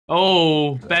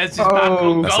Oh, Bez is back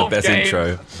on That's golf the best game.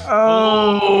 intro.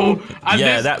 Oh, and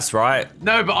Yeah, that's right.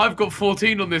 No, but I've got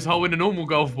 14 on this hole in a normal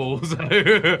golf ball. So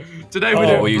today we're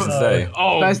What we used to say.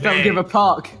 Oh, Bez don't give a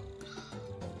puck.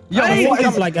 Yo, Hey, what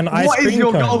is, like an ice what is cream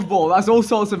your cone. golf ball? That's all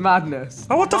sorts of madness.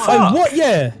 Oh, what the Oh, fuck? what?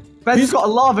 Yeah. Bez has got a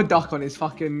lava duck on his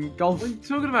fucking golf. What are you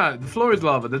talking about? The floor is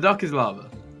lava. The duck is lava.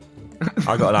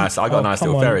 I got a nice come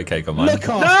little on. fairy cake on mine. Look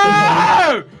off.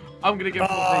 No! I'm gonna get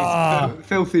 14.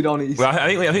 Filthy Donnies. Well, I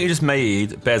think you just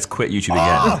made Bez quit YouTube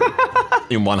again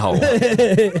in one hole.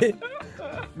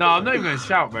 No, I'm not even gonna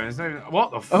shout, man. It's not even...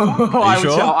 What the fuck? Oh, Are you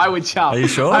sure? I would shout. Are you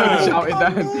sure? I would have shouted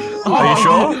then. Are you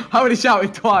sure? I would have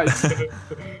shouted twice.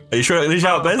 Are you sure? Did you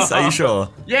shout, Bez? Are you sure?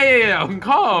 Yeah. I'm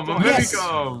calm. I'm very Yes.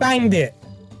 calm. Banged it.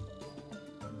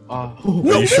 Oh.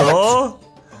 Are you sure?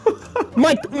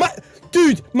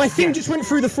 Dude, my thing just went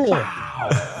through the floor.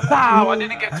 Wow, I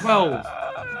didn't get 12.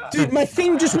 Dude, my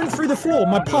thing just went through the floor.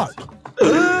 My puck.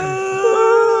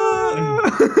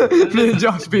 Me and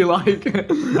Josh be like.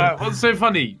 What's so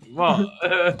funny? What?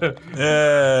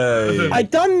 Yay. I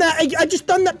done that. I just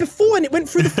done that before, and it went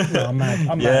through the floor. I'm mad.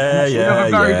 I'm mad. You have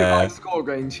a very good yeah. high score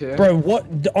range here. Bro, what?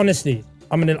 Honestly,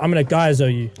 I'm gonna geyser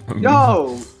you.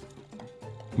 Yo!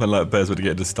 Man, like Bez would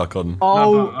get just stuck on.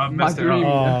 Oh, I my messed it up. dream.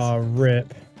 Oh,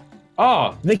 rip.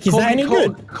 Oh. Vic, is that any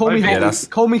good? Call me,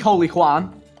 call me Holy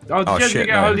Juan. Oh, did you shit,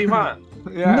 get no. Holy Man?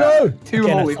 Yeah. No. Two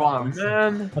Okay, Holy that's fine. Juans.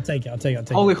 Man. I'll take it.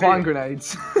 Holy Juan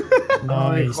grenades.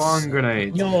 Nice. One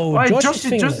grenade. Yo, Wait, Josh's Josh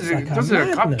thing is looks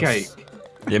like a madness. cupcake.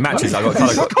 Yeah, matches. I got You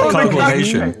call him colour a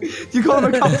coordination. cupcake? Do you call him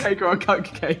a cupcake or a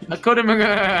cupcake? I called him a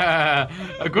That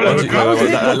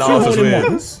laugh was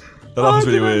weird. The laugh was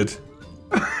really weird.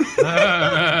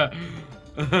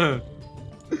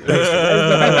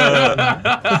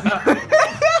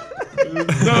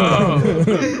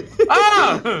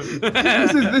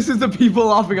 This is the people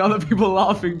laughing, other people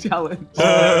laughing challenge.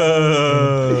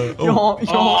 I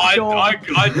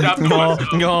dabbed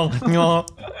myself.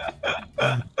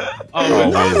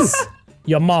 Oh, Wiz.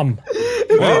 Your mum.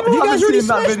 What? You guys already seen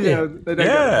that smashed video? it. They don't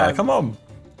get Yeah, the come on.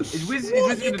 Is Wiz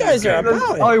What you guys are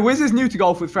about it. Oh, Wiz is new to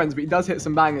golf with friends, but he does hit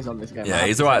some bangers on this game. Yeah,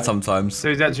 he's alright sometimes. So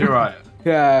he's actually right.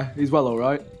 Yeah, he's well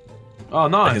alright. Oh,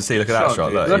 nice. I can see, look at that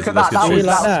shot. Look, Look at that's that. good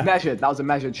That shoot. was measured. That was a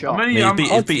measured shot.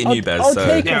 He's beating you, Bez. I'll So.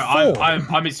 take Yeah, a four.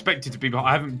 I'm expected to be, but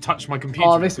I haven't touched my computer.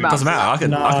 Oh, this It doesn't matter. I can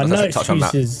no touch on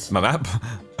excuses. my map.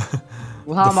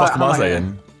 Well, how The fuck am I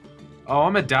saying? Oh,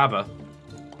 I'm a dabber.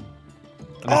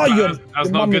 Oh, you're. That's your not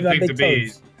a mum good with thing that to big be.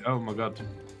 toes. Oh my god.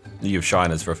 You have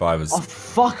shiners for fivers. Oh,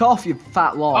 fuck off, you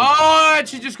fat log. Oh, I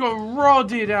actually just got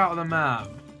rodded out of the map.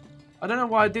 I don't know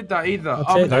why I did that either. I'll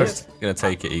Oh, take but that. Gonna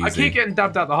take it easy. I keep getting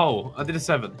dabbed out the hole. I did a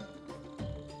 7.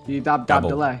 You dab Double.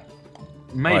 delay.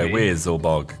 Maybe. Right, Wiz or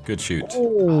Bog. Good shoot.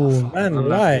 Oh, man, I'm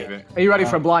right. lucky. Are you ready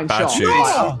for a blind Bad shot? shoot. I'm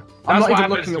That's not what even happens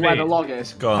looking to at where me. the log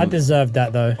is. Go I on. deserved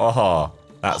that, though. Oh,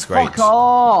 that's great. Fuck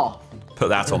off! Put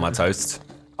that on my toast.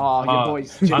 Oh, your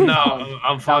boy's I jumping know.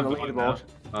 I'm down the 5 now. leaderboard.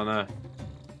 I know.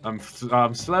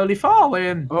 I'm slowly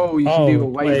falling. Oh, you should Oh, do a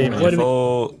wait, wave. what do we-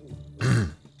 Before...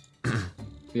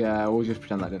 Yeah, we'll just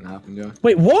pretend that didn't happen, Joe.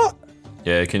 Wait, what?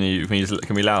 Yeah, can you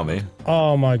allow me?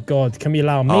 Oh my god, can you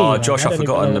allow me? Oh, man? Josh, I I've don't even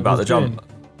forgotten know about what the I was jump.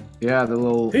 doing. Yeah, the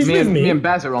little. Who's with me? Me and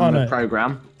Bez are on Oh, the no.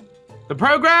 program. The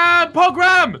program!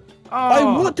 Oh!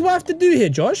 Oh, what do I have to do here,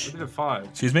 Josh? I did a 5.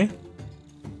 Excuse me?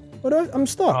 What do I'm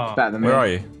stuck Oh, Better than me. Where are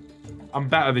you? I'm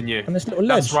better than you. on this little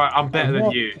ledge. That's right, I'm better than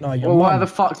What? you. No, you're Well, where mum. the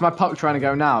fuck's my puck trying to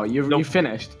go now? You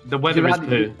finished. The weather is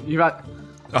blue. You've had.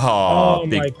 Oh, Oh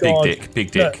big my big God. dick,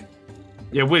 big Look. dick.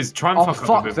 Yeah, Wiz, try and Oh, fuck up a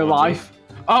fuck bit the more, life.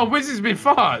 Wiz. Oh, Wiz has been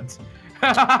fucked.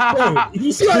 Bro,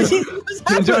 you see what's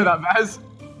Enjoy happening? that, Bez.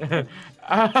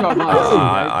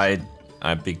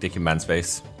 I'm big dick in man's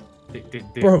face. Dick.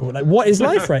 Bro, like, what is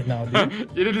life right now, dude?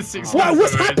 You did a 6. What?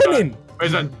 What's happening?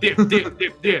 Where's that? Dip.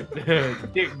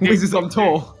 Wiz is on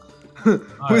tour.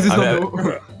 Wiz is I on know.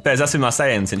 tour. Bez, that's been my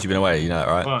saying since you've been away, you know that,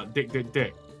 right? What? Dick.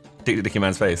 Dick in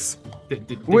man's face.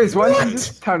 Wiz, why don't you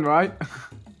just turn right?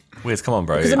 Wiz, come on,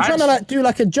 bro. Because I'm trying to like do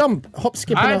like a jump, hop,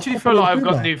 skip. I and a actually hop feel and a like I've got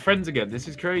hula. new friends again. This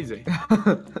is crazy.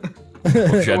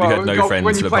 Because you had no golf- friends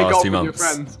when for you the play past golf 2 with your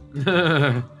months.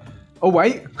 friends. Oh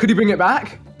wait, could he bring it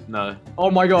back? No. Oh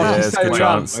my god, Yeah, he's it's a good staying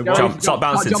around. chance. Go, Jump, start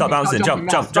bouncing,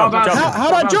 jump.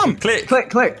 How'd I jump? Click.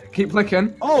 Click, keep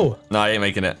clicking. Oh, No, I ain't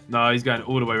making it. No, he's going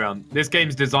all the way around. This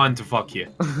game's designed to fuck you.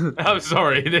 I'm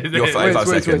sorry. You're 35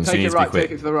 seconds, take you need it to be right, quick.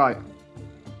 take it to the right.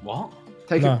 What?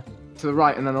 Take No. it to the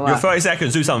right and then the You're left. 30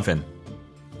 seconds, do something.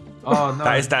 Oh no.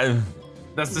 That.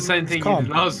 That's the same thing you calm.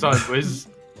 did last time, Wiz.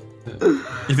 You're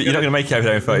not going to make it over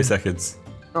there in 30 seconds.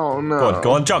 Oh no.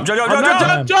 Go on, jump.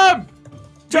 Jump!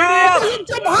 Jump!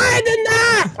 Jump higher than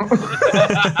that!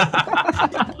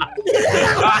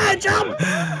 Higher, jump!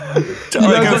 Go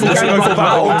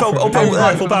full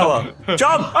power. Full power.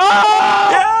 Jump!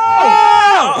 Yeah!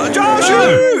 Josh,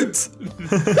 shoot!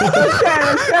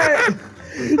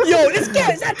 Yo, let's get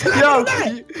it. Is that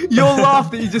time? Your laugh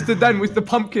that you just did then was the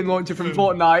pumpkin launcher from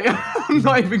Fortnite. I'm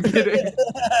not even kidding.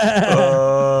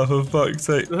 For fuck's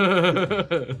sake.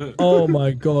 Oh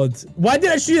my god. Why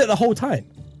did I shoot it the whole time?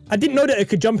 I didn't know that it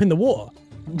could jump in the water.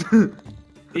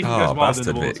 He goes wild in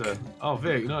the bastard, water. Oh,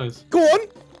 Vic, nice. Go on.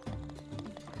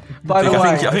 By the way,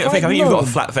 I think you've got a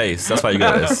flat face. That's why you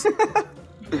got this.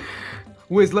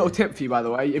 Wiz, little tip for you, by the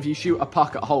way. If you shoot a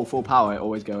puck at hole full power, it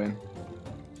always go in.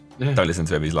 Don't listen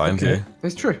to him, he's lying to you.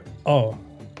 It's true. Oh.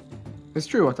 It's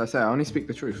true what I say. I only speak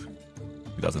the truth.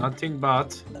 He doesn't. Nothing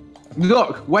but.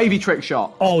 Look, wavy trick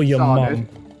shot. Oh, your Started.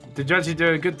 mum. Did you actually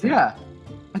do a good thing? Yeah.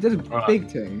 I did a big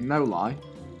thing, no lie.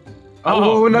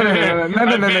 Oh, no.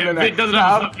 Vic doesn't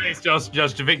have a flat face, Josh.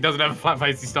 Vic doesn't have a flat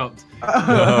face, he stopped.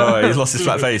 Oh, he's lost his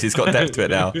flat face. He's got depth to it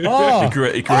now. Oh. He grew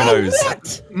a nose.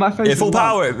 What? My face Yeah, is full blank.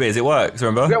 power it is. It works,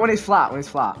 remember? Yeah, when it's flat, Yeah,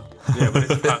 but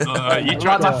it's flat. You Like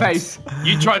tried my to, face.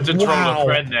 you tried to troll Wow. a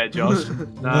friend there, Josh.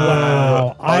 No.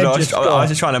 Wow. I was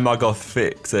just trying to mug off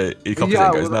Vic, so he copies it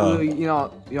and goes, no. you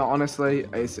know, honestly,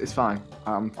 it's fine.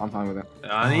 I'm fine with it.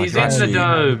 And he's you're in the actually-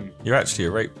 dome. You're actually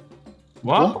a rape.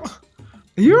 What?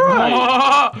 Are you alright?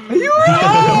 Are you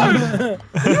alright?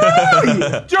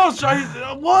 Josh, why?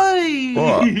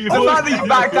 What? The fact that you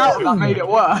backed out of that made it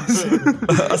worse.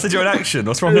 I said you're in action.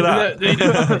 What's wrong with that?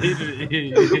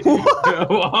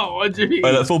 What do you mean?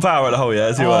 Wait, look, full power at the hole,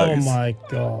 yeah? See it Oh works. my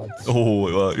god. Oh,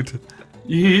 it worked.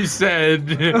 You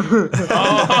said.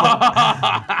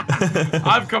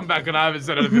 I've come back and I haven't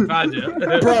said anything bad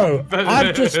yet. Bro,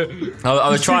 I've just... I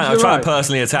was trying to right.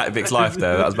 personally attack Vic's life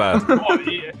there. That was bad.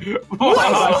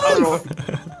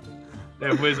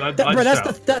 Yeah, Wiz, I'd Bro,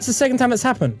 shout. that's the second time it's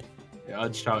happened. Yeah,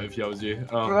 I'd shout if I was you.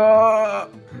 Oh.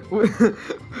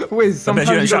 Wiz, sometimes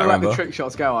you don't you shout, gotta let the remember? trick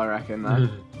shots go, I reckon. Though.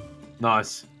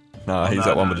 Nice. No, he's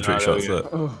got one with the trick shots. there we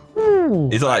Look. Ooh.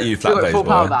 He's not like you, flat Look, face full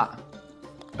power boy.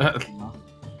 that.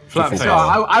 Flat Full face. So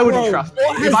I wouldn't Bro, trust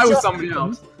what it if has I was just somebody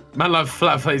happened? else. Man, like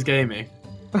flat face gaming.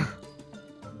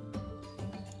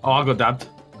 Oh, I got dabbed.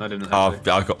 I didn't. Oh,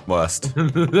 Actually. I got worst. I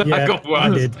got I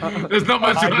worse. did. There's not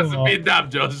much I chance of got- being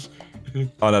dabbed, Josh.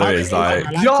 Oh no, there is like.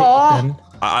 Yeah.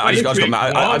 I just got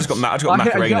I hit a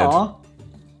Macarena. jar.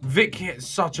 Vic hit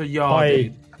such a yard.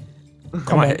 Oi. dude.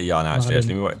 I might hit a yarn No, I actually.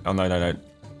 didn't. Wait. Oh no.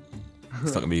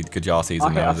 It's not gonna be good jar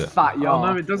season I now, hit is a it? fat Oh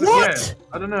jar. no, it doesn't. What? Yeah,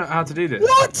 I don't know how to do this.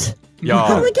 What? Yar.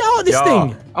 How do we get out of this Yar.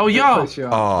 thing? Oh, yeah. Push jar.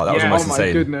 Oh, that was Yeah. almost Oh my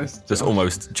insane. goodness. Just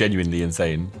almost genuinely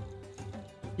insane.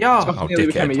 Yeah. Josh nearly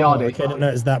became a dickhead. Oh, yardie. okay, I didn't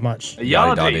notice that much. A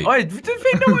yardie. Yardie. Wait, do you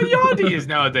think know what a yardie is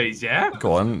nowadays? Yeah.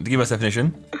 Go on, give us a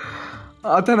definition.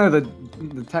 I don't know the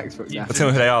textbook. Yeah. Yeah. Tell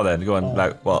me who they are then. Go on,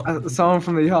 like what? Someone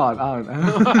from the yard. I don't know.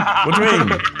 What do you mean?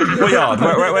 What yard?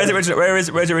 Where's it originate? Where does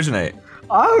it originate?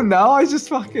 I don't know. I just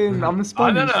fucking. I'm a I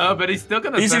sponge. don't know, but he's still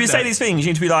gonna. If you send say it. these things, you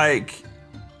need to be like,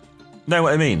 know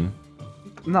what I mean.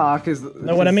 Nah, because.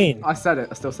 Know what I mean? I said it.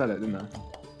 I still said it, didn't I?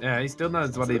 Yeah, he still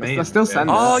knows what he I means. still send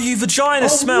it. Oh, you vagina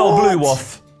smell, what? blue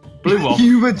waff. Blue off.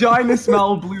 You vagina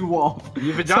smell blue waff.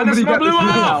 Your vagina Somebody smell get blue this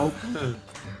man off. help.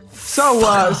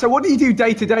 So what do you do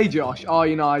day to day, Josh? Oh,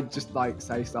 you know, I just like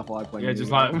say stuff while I play. Yeah, music.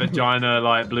 just like vagina,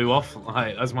 like blew off.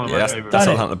 Like that's one of Yeah, my that's, favorites. that's,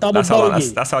 Done how, it. that's, Double how, bogey.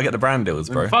 that's how I get the brand deals,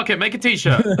 bro. Fuck it, make a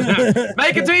t-shirt.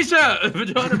 Make a t-shirt.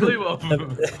 Vagina blew off.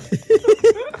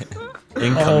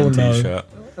 Incoming no. t-shirt.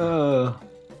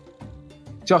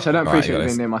 Josh, I don't Right, appreciate you you got being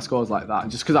this. near my scores like that.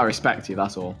 Just because I respect you,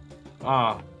 that's all.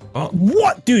 Ah,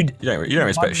 What, dude? You don't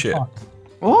respect shit.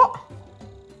 What?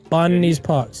 Bun these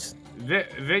pucks.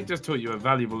 Vic just taught you a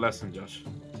valuable lesson, Josh.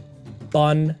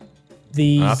 Bun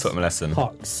these I taught him a lesson.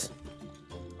 pucks.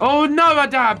 Oh no, I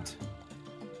dabbed.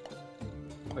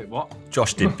 Wait, what?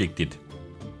 Josh did, Big did.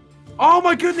 Oh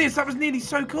my goodness, that was nearly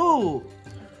so cool.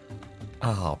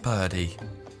 Oh, birdie.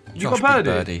 You Josh, got big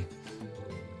birdie? birdie.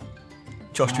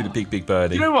 Josh did a big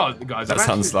birdie. You know what, guys? That I've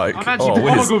sounds actually, like- I'm actually, oh, oh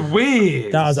my Wiz. god,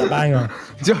 weird. That was a banger.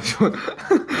 Josh,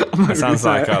 That sounds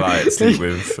like I like sleep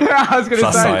with Yeah, I was gonna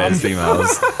plus say. size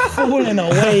females. Falling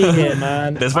away here,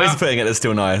 man. There's ways of putting it that's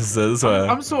still nice. I swear.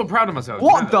 I'm sort of proud of myself.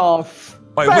 What the?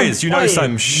 Wait, Bez, Wiz, you know wait.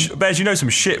 some Bez, you know some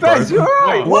shit, bro. Bez, you're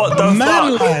right. What the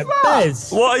Man fuck? like Bez.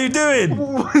 What are you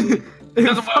doing?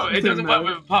 It doesn't work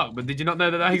with a puck, but did you not know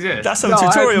that that exists? That's some No, I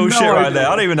had tutorial no shit right idea. there.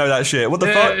 I don't even know that shit. What the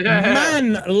fuck?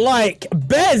 Man like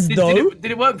Bez, though.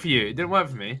 Did it work for you? It didn't work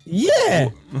for me. Yeah.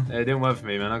 It didn't work for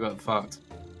me, man. I got fucked.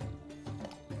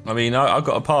 I mean, I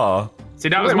got a par. See,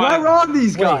 that was Wait, my. where are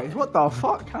these guys? What the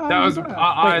fuck? How That was. is that?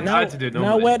 I Wait, had to do it now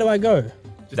normally. where do I go?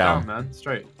 Just Down. down, man.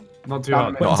 Straight. Not too Down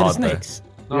hard. the Not Into the hard, though. snakes.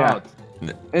 Not Yeah. hard.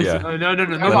 Yeah. No. They're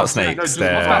not snakes. No, just off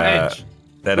that edge.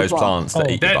 They're those plants that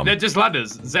Oh. eat your bum. They're just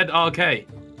ladders. ZRK.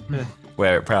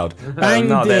 Wear it proud. Banged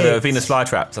No, they're the it. Venus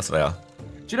flytraps. That's what they are.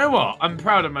 Do you know what? I'm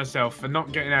proud of myself for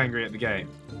not getting angry at the game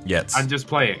Yet. and just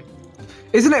playing.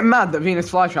 Isn't it mad that Venus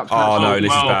flytraps? Oh no, this is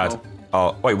wow. bad.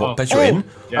 Oh wait, what? Oh. Bet you're in?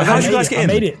 Yeah. How did you guys get I in?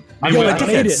 made it. Me Yo, and I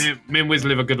made dickheads. it. Me and Wiz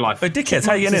live a good life. Oh, dickheads,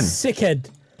 how you getting in? Sickhead.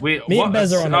 Me and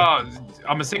Bez are on it.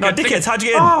 I'm a sick No, dickheads, how'd you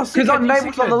get in? Oh, Because our sickhead, name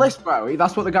was on the sickhead. list, bro.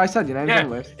 That's what the guy said. Your name's Yeah. on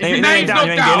the list. If your Name name's down, not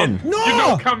you ain't getting down, in. you're No!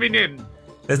 not coming in.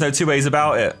 There's no two ways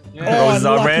about it. Yeah. Roses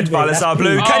are lucky red, me, violets that's are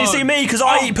blue. poo. Can you see me? Because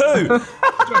I eat poo.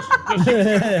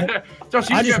 Josh,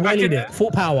 you I can just get back in wheelied there. it.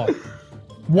 Full power.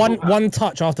 One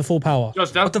touch after full power.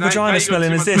 Josh, What the vagina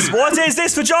smelling is this? What is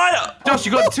this vagina? Josh,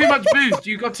 you got too much boost.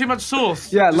 You got too much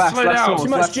sauce. Yeah, Just less slow down. sauce. Too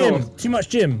much Left gym. sauce. Too much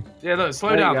gym. Yeah, look, slow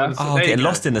There you down. go. Look, Oh, there you getting go.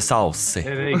 lost in the sauce. Yeah,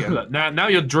 there you go. Look, now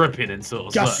you're dripping in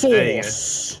sauce. Got Look, there you go.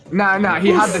 sauce. No, he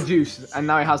had the juice, and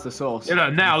now he has the sauce. Yeah,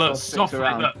 look, now look, Sauce sticks softly.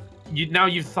 around. Look, now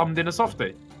you've thumbed in a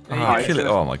softie. Oh, Alright, kill it.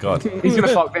 Oh my god. He's gonna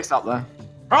fuck this up there.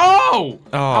 Oh!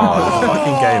 Oh, the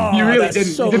fucking game. You really that's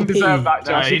didn't. so you didn't deserve peak. that,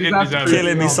 Josh. Nah, he You didn't deserved to deserve prove it.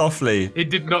 Killing me wrong. softly. He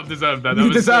did not deserve that. That You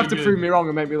was deserve so to good. prove me wrong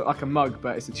and make me look like a mug,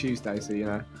 but it's a Tuesday, so you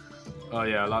know. Oh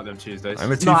yeah, I like them Tuesdays. I'm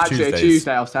a two Not for actually a Tuesdays.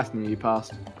 Tuesday. I was testing you. You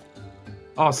passed.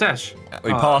 Oh, Sesh.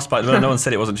 We passed, but no one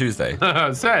said it wasn't Tuesday.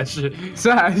 Sesh.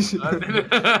 Sash. You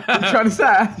trying to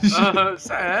sash?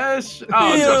 Sesh.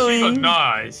 Oh, Josh, you got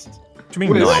nice. What do you mean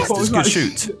Wiz, nice? what was Just good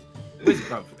that? shoot. Wiz,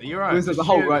 bruv, you're right. Wiz, there's a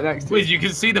hole right next to Wiz, it. you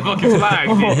can see the fucking flag.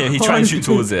 Yeah, he's trying to shoot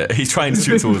towards it. He's trying to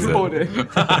shoot towards it.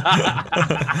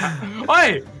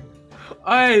 Oi!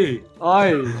 Oi!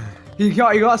 Oi. He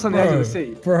got us on the edge of the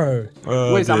seat. Bro.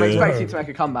 Oh, Wiz, I'm dear. expecting you to make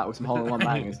a comeback with some hole-in-one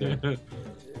bangers here.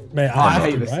 Mate, Oh, I I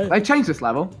hate have this. to, right? They changed this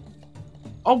level.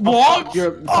 Oh, what?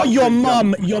 Oh, your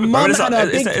mum. Your mum Remember, had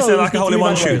a big is there like a toe,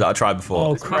 hole-in-one speak to me shoot that that I tried before?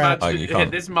 Oh, This crap. mother- Oh, you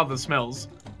can't. This mother smells.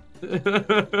 Well,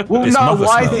 It's no, mother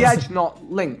why is the smells. edge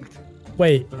not linked?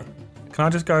 Wait. Can I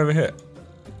just go over here?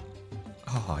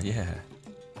 Oh, yeah.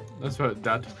 That's what,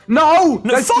 Dad. No! No,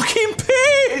 That's- fucking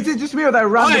pig! Is it just me or they're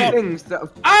random Oi. things that are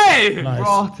Hey! Nice.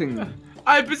 rotting?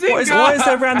 Hey, Bazinga! Why is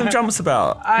there random jumps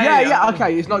about? Hey, Yeah,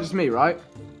 okay, it's not just me, right?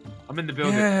 I'm in the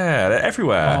building. Yeah, they're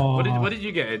everywhere. Oh. What did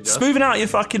you get in, Josh? Smoothing out your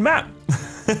fucking map.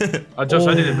 Oh, Josh,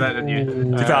 I did it better than you. To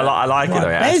be fair, I like it though.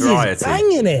 It adds Bez is variety.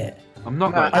 banging it. I'm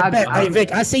not No, going I bet. Hey,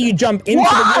 Vic, I see you jump into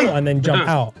Why? the wall and then jump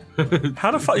out.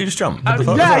 How the fuck you just jump? What the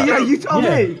fuck was Yeah, that? yeah, you told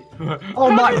Yeah. me.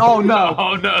 Oh my, oh no.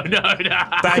 Oh, no.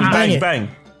 Bang, Bang bang, it. bang.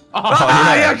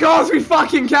 Ah, yeah, of course we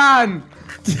fucking can.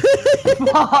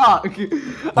 Fuck. What did you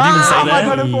even say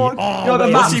there? Yo, the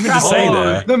wait, map what's you even trashed just say me.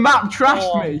 there? The map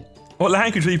trashed me. What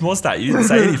language even was that? You didn't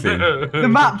say anything. The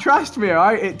map trashed me,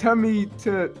 alright? It turned me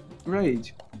to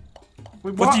rage.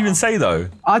 What did you even say though?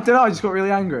 I don't know, I just got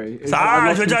really angry. It's like I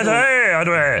lost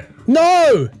control.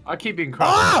 No. I keep being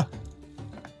crushed. Ah.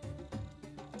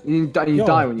 You Yo,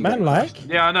 die when you man, get like.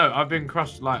 Yeah, I know. I've been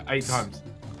crushed like 8 times.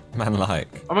 Man, like.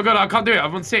 Oh my god, I can't do it.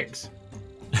 I'm on 6.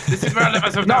 This is where I let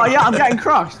myself No, down. yeah, I'm getting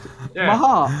crushed. Yeah. My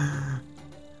heart.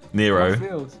 Nero.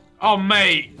 Feels. Oh,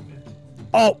 mate.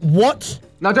 Oh, what?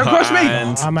 No, don't crush me.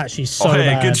 And I'm actually so oh,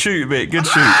 yeah, bad. good shoot, mate. Good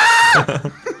shoot.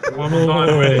 One more time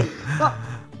already.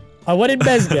 Oh, what did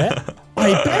Bez get?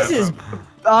 Wait, Bez is.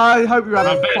 I hope you're Oh,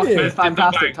 having a Bez fucking did the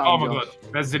fantastic bang. Oh time, my Josh.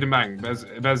 god. Bez didn't bang.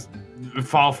 Bez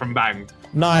far from banged.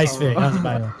 Nice, Vic. That's a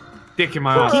banger. Dick in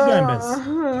my ass. Keep going,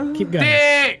 Bez. Keep going.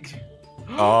 Dick!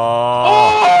 Oh.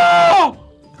 Oh!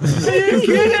 Are you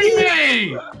kidding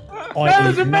me? Oh, That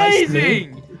was nicely.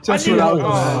 amazing! Just I knew- without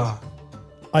oh.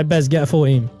 I Bez get a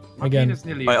 14 My again. penis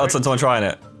nearly Wait, odds on someone trying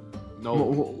it. No,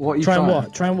 What are you Try and trying?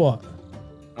 what? Try and what?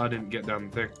 I didn't get down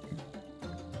the thing.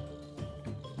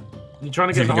 You trying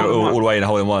to See get if the you can go whole all the one? way in a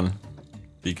hole in one.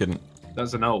 But you couldn't.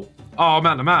 That's a no. Oh, I'm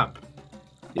out the map.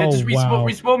 Yeah, Oh, just wow.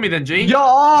 respawn me then, G. Yo!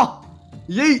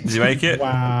 Yeet! Did you make it?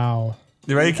 Wow.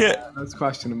 Did you make it? That's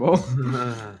questionable.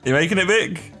 You making it,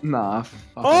 Vic? Nah.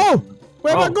 Oh!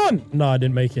 Where have I Oh. gone? No, I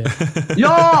didn't make it.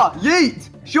 Yeah! Yeet!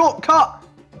 Shortcut!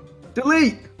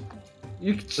 Delete!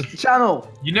 You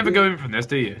channel. You never go in from this,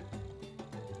 do you?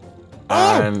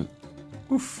 And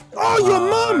oof. Oh, your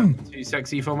mum! Too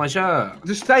sexy for my shirt.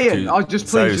 Just stay in. Dude, Oh, just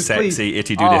so please, just please. sexy,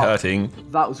 itty doody Oh. hurting.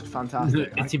 That was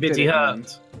fantastic. I Itty did bitty it, man.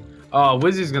 hurt. Oh,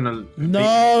 Wiz is gonna.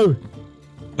 No!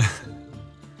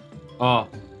 Oh.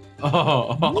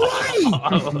 Oh.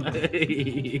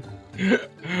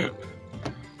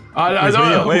 I Wiz,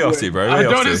 don't. where you off to, bro? Where I you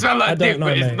don't off want to to? sound I like don't dick, know,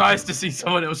 but it's mate. nice to see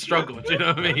someone else struggle. Do you know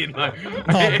what I mean? Like, Oh,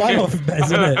 bang off, Bez,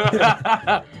 isn't it?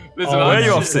 Listen, Oh, Where are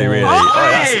you I'm- off to, really? Oh,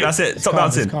 Alright, hey! that's it. Top calm,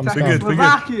 mountain. it's calm, We're it's calm. good, we're good.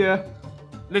 Slovakia.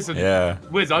 Listen, Yeah.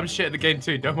 Wiz, I'm shit at the game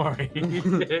too. Don't worry.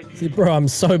 See, bro, I'm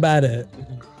so bad at it.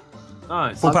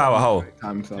 Nice. Full power hole.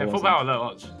 Yeah, full power. Look,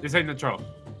 watch. This ain't the troll.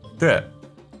 Do it.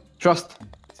 Trust.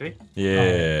 See?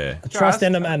 Yeah. Trust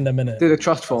Enderman a minute. Do the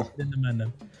trustful.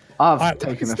 Enderman. I've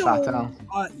taken a fat L.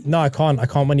 No, I can't. I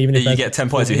can't win even if You get 10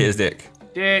 points if you hit his dick.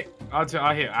 Yeah,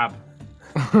 I hit Ab.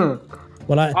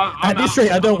 Well, at this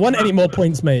rate, I don't want any more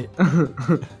points, mate.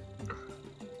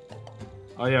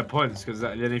 Oh yeah, points, because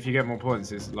then if you get more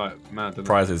points, it's like mad.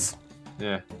 Prizes.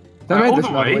 Yeah. They All made the this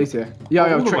way? level easier. Yo,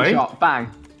 All the trick way? shot. Bang.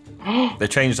 They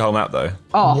changed the whole map though.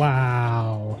 Oh.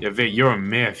 Wow. Yeah, Vic, you're a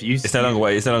myth. It's no longer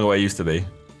where it used to be.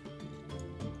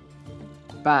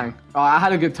 Bang. Oh, I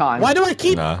had a good time. Why do I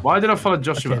keep? Nah. Why did I follow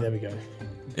Joshua? Okay, there we go.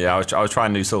 Yeah, I was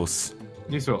trying new sauce.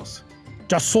 New source.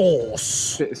 Just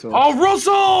sauce. Bit of sauce. Oh, raw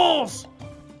sauce!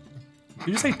 Did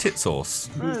you say tit sauce?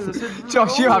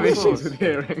 Josh, you have issues with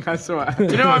hearing, I swear. Do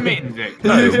you know what I mean, Vic?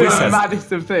 No, This we is the said-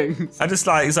 maddest of things. I just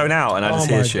like zone out and I just Oh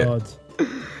hear my shit. god.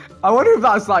 I wonder if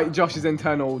that's like Josh's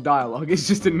internal dialogue. It's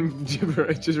just in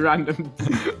gibberish, just random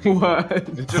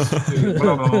words.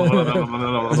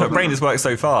 My brain just works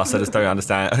so fast. I just don't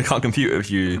understand. I can't compute it with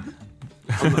you.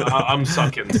 I'm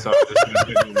sucking, so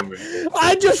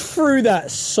I just threw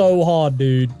that so hard,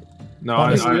 dude. no,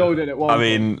 Honestly, we all did it once. I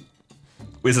mean,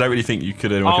 Wiz, I don't really think you could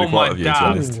have Oh anyone my of you, to be God.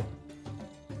 honest.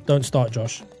 Don't start,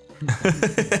 Josh.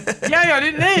 Yay, I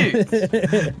didn't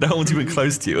lose! No one's even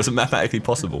close to you. It wasn't mathematically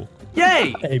possible.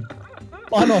 Yay! Hey,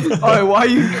 fun off. Oh, why are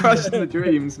you crushing the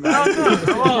dreams, man?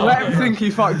 Let him think he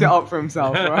fucked it up for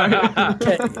himself, right?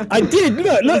 Okay, I did.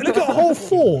 Look at hole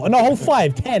 4. No, hole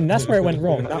 5, 10. That's where it went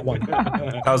wrong. That one.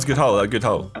 That was a good hole. That was a good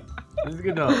hole. It's a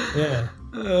good hole. Yeah.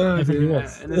 Definitely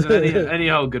was. And there's any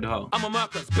hole, good hole. I'm a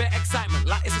Mercus, bare excitement,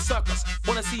 like it's a circus.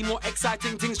 Wanna see more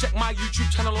exciting things? Check my YouTube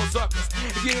channel on Zerkaa.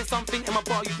 If you hear something in my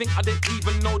bar you think I didn't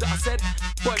even know that I said,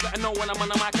 boy, better know when I'm on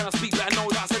the mic and I speak, better know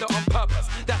that I said it on purpose.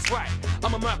 That's right,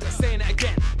 I'm a Mercus, saying it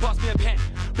again. Pass me a pen.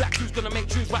 Black shoes gonna make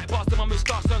tunes right past them. My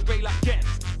moustache turns grey like Gens.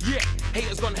 Yeah,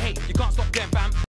 haters gonna hate. You can't stop them, fam.